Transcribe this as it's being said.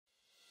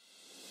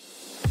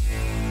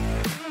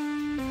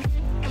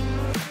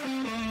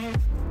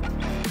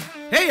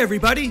Hey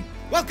everybody,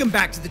 welcome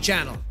back to the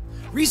channel.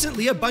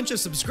 Recently, a bunch of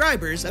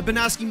subscribers have been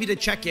asking me to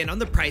check in on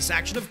the price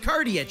action of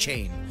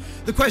Kardiachain.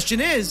 The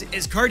question is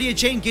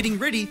Kardiachain getting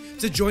ready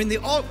to join the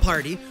alt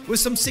party with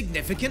some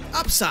significant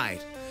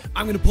upside?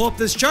 I'm going to pull up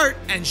this chart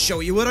and show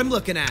you what I'm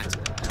looking at.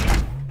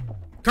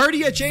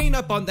 Kardiachain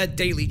up on that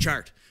daily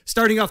chart.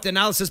 Starting off the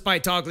analysis by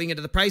toggling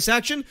into the price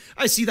action,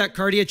 I see that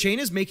Kardiachain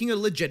is making a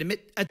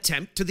legitimate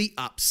attempt to the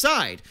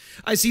upside.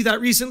 I see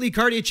that recently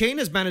Kardiachain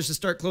has managed to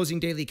start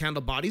closing daily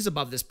candle bodies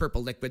above this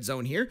purple liquid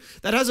zone here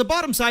that has a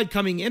bottom side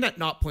coming in at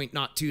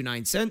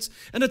 0.029 cents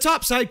and a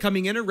top side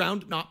coming in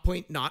around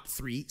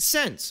 0.03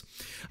 cents.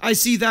 I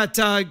see that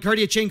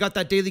Kardiachain got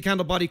that daily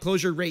candle body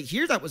closure right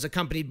here that was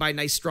accompanied by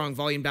nice strong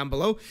volume down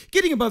below,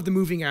 getting above the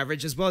moving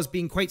average as well as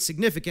being quite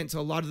significant to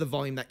a lot of the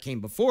volume that came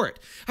before it.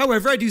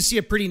 However, I do see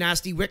a pretty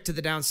nasty wick to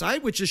the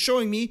downside, which is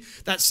showing me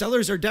that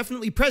sellers are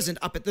definitely present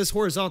up at this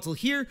horizontal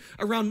here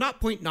around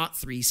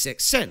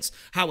 0.036 cents.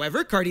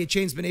 However,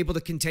 Kardiachain's been able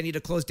to continue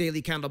to close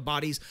daily candle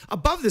bodies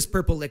above this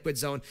purple liquid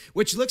zone,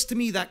 which looks to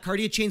me that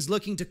Kardiachain's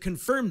looking to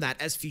confirm that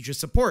as future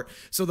support.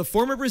 So the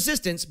former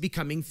resistance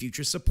becoming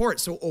future support.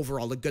 So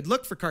overall, a good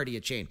look for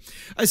Kardiachain.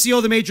 I see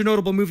all the major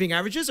notable moving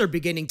averages are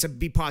beginning to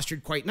be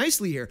postured quite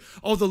nicely here.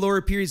 All the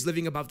lower periods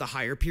living above the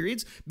higher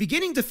periods,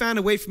 beginning to fan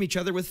away from each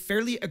other with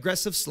fairly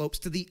aggressive slopes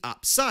to the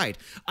upside.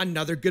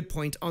 Another good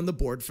point on the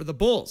board for the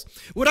bulls.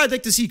 What I'd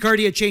like to see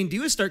Kardiachain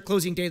do is start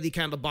closing daily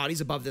candle bodies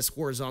above this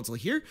horizontal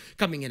here,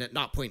 coming in at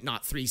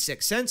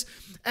 0.036 cents.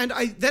 And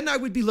then I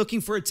would be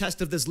looking for a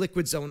test of this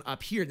liquid zone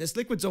up here. This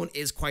liquid zone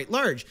is quite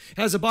large. It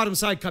has a bottom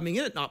side coming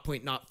in at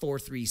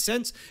 0.043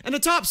 cents and a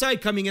top side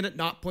coming in at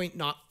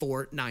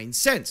 0.049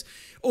 cents.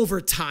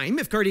 Over time,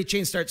 if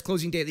Kardiachain starts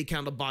closing daily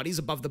candle bodies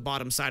above the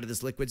bottom side of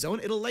this liquid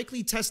zone, it'll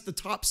likely test the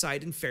top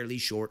side in fairly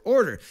short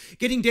order.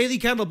 Getting daily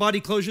candle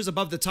body closures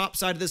above the top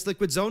side of this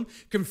liquid zone,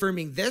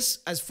 confirming this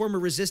as former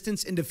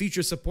resistance into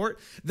future support,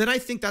 then I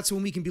think that's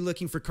when we can be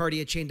looking for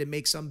Kardiachain to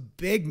make some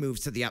big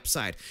moves to the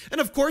upside.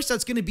 And of course,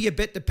 that's going to be a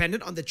bit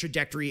dependent on the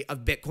trajectory of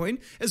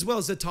Bitcoin, as well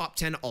as the top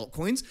 10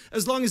 altcoins.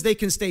 As long as they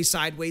can stay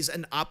sideways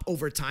and up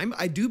over time,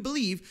 I do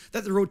believe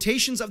that the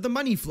rotations of the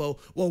money flow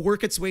will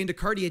work its way into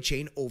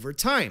Kardiachain over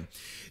time.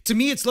 To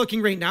me, it's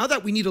looking right now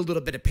that we need a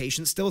little bit of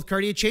patience still with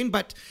Kardiachain,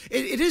 but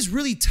it is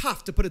really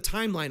tough to put a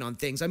timeline on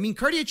things. I mean,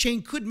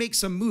 Kardiachain could make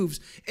some moves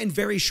in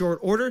very short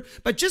order,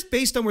 but just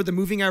based on where the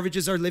moving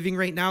averages are living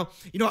right now,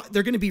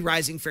 they're going to be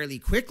rising fairly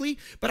quickly,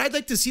 but I'd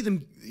like to see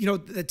them, the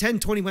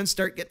 1021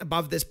 start getting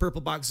above this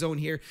purple box zone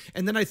here.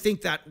 And then I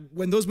think that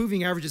when those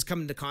moving averages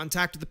come into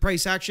contact with the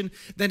price action,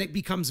 then it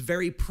becomes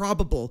very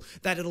probable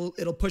that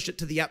it'll push it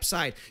to the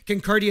upside.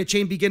 Can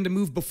Kardiachain begin to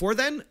move before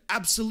then?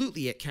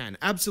 Absolutely it can.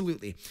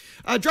 Absolutely.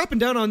 Dropping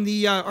down on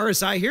the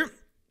RSI here.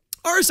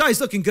 RSI is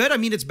looking good. I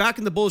mean, it's back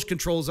in the bullish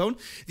control zone.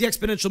 The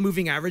exponential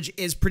moving average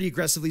is pretty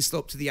aggressively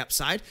sloped to the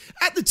upside.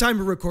 At the time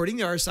of recording,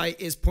 the RSI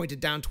is pointed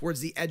down towards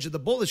the edge of the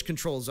bullish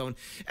control zone,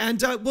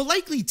 and we'll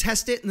likely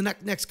test it in the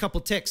next couple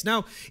ticks.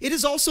 Now, it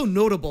is also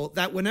notable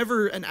that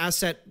whenever an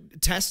asset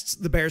tests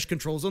the bearish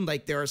control zone,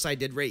 like the RSI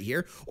did right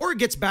here, or it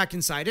gets back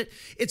inside it,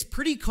 it's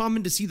pretty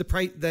common to see the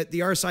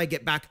RSI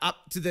get back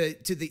up to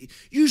the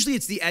usually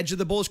it's the edge of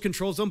the bullish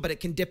control zone, but it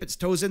can dip its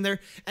toes in there,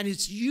 and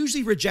it's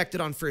usually rejected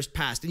on first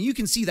pass, and you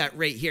can see that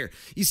right here.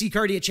 You see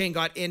Kardiachain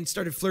got in,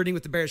 started flirting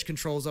with the bearish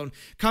control zone,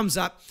 comes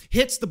up,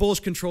 hits the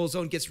bullish control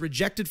zone, gets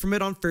rejected from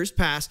it on first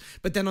pass,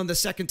 but then on the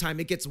second time,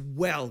 it gets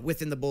well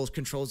within the bullish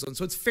control zone.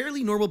 So it's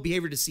fairly normal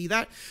behavior to see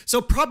that.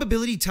 So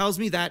probability tells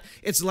me that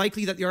it's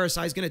likely that the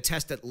RSI is going to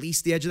test at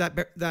least the edge of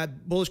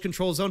that bullish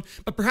control zone,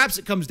 but perhaps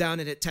it comes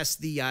down and it tests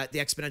the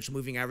exponential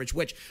moving average,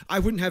 which I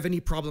wouldn't have any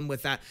problem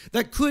with that.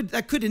 That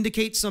could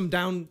indicate some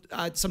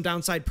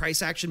downside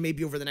price action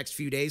maybe over the next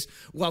few days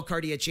while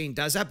Kardiachain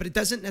does that, but it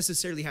doesn't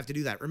necessarily have to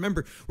do that.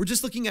 Remember, we're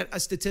just looking at a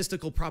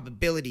statistical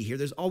probability here.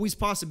 There's always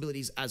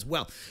possibilities as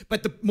well.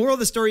 But the moral of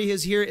the story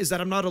is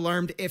that I'm not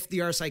alarmed if the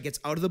RSI gets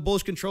out of the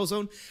bullish control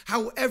zone.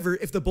 However,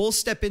 if the bulls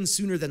step in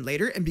sooner than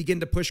later and begin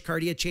to push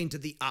Kardiachain to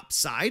the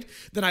upside,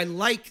 then I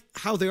like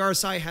how the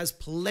RSI has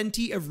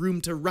plenty of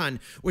room to run,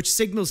 which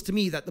signals to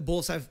me that the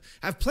bulls have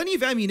plenty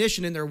of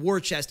ammunition in their war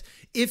chest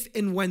if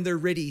and when they're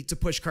ready to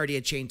push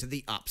Kardiachain to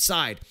the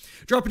upside.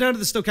 Dropping down to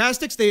the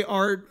stochastics, they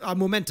are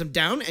momentum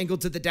down,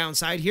 angled to the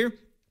downside here.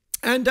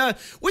 And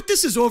what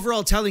this is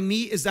overall telling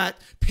me is that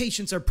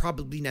patience are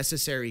probably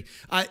necessary.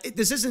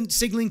 This isn't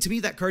signaling to me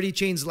that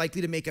Kardiachain is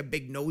likely to make a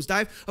big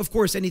nosedive. Of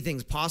course,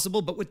 anything's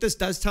possible, but what this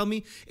does tell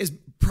me is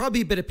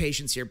probably a bit of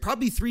patience here.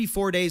 Probably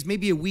 3-4 days,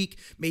 maybe a week,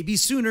 maybe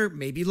sooner,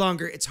 maybe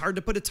longer. It's hard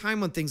to put a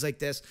time on things like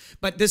this,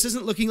 but this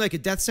isn't looking like a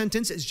death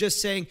sentence. It's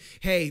just saying,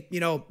 hey,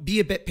 be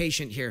a bit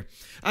patient here.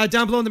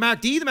 Down below in the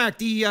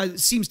MACD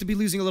seems to be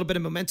losing a little bit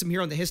of momentum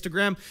here on the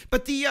histogram,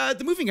 but the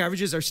moving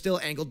averages are still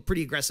angled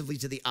pretty aggressively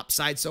to the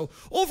upside. So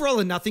overall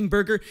a nothing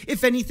burger.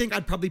 If anything,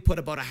 I'd probably put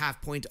about a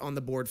half point on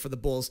the board for the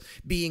bulls,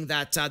 being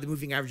that the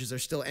moving averages are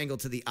still angled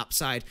to the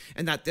upside,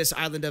 and that this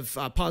island of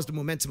positive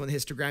momentum on the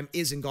histogram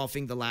is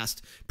engulfing the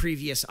last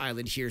previous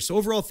island here. So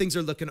overall, things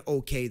are looking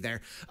okay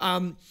there.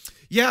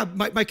 Yeah,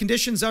 my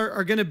conditions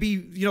are going to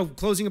be, you know,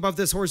 closing above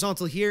this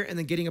horizontal here and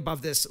then getting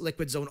above this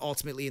liquid zone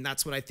ultimately, and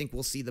that's what I think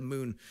we'll see the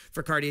moon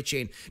for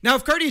Kardiachain. Now,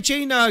 if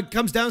Kardiachain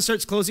comes down,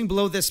 starts closing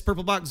below this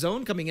purple box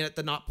zone, coming in at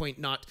the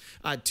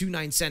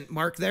 0.029 cent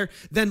mark there,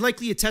 then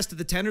likely a test of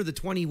the 10 or the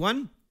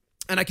 21.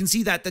 And I can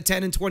see that the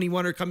 10 and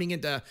 21 are coming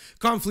into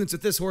confluence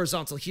with this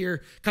horizontal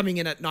here, coming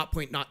in at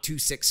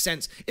 0.026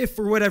 cents. If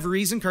for whatever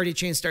reason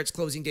Kardiachain starts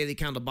closing daily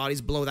candle bodies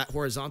below that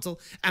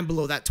horizontal and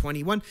below that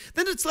 21,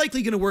 then it's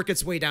likely going to work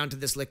its way down to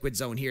this liquid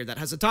zone here that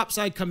has a top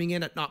side coming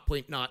in at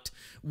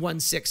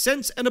 0.016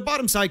 cents and a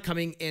bottom side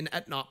coming in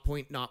at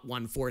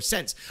 0.014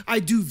 cents. I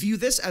do view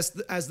this as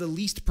the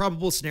least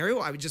probable scenario.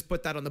 I would just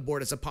put that on the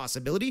board as a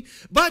possibility.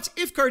 But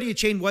if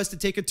Kardiachain was to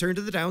take a turn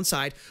to the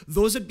downside,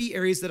 those would be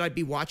areas that I'd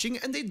be watching,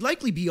 and they'd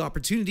likely be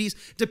opportunities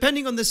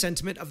depending on the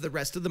sentiment of the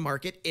rest of the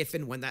market if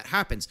and when that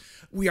happens.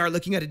 We are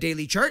looking at a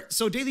daily chart,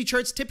 so daily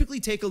charts typically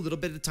take a little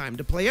bit of time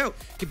to play out.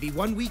 Could be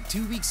 1 week,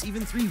 2 weeks,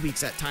 even 3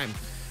 weeks at time.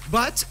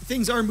 But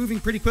things are moving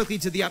pretty quickly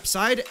to the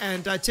upside,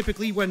 and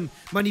typically when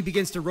money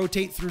begins to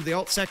rotate through the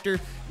alt sector,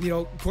 you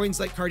know,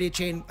 coins like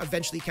Kardiachain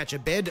eventually catch a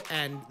bid,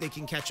 and they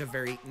can catch a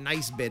very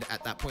nice bid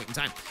at that point in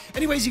time.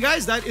 Anyways, you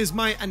guys, that is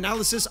my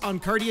analysis on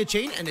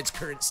Kardiachain and its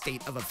current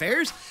state of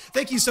affairs.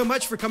 Thank you so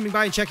much for coming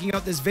by and checking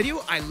out this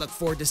video. I look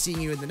forward to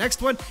seeing you in the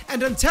next one,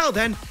 and until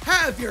then,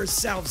 have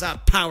yourselves a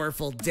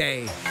powerful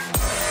day.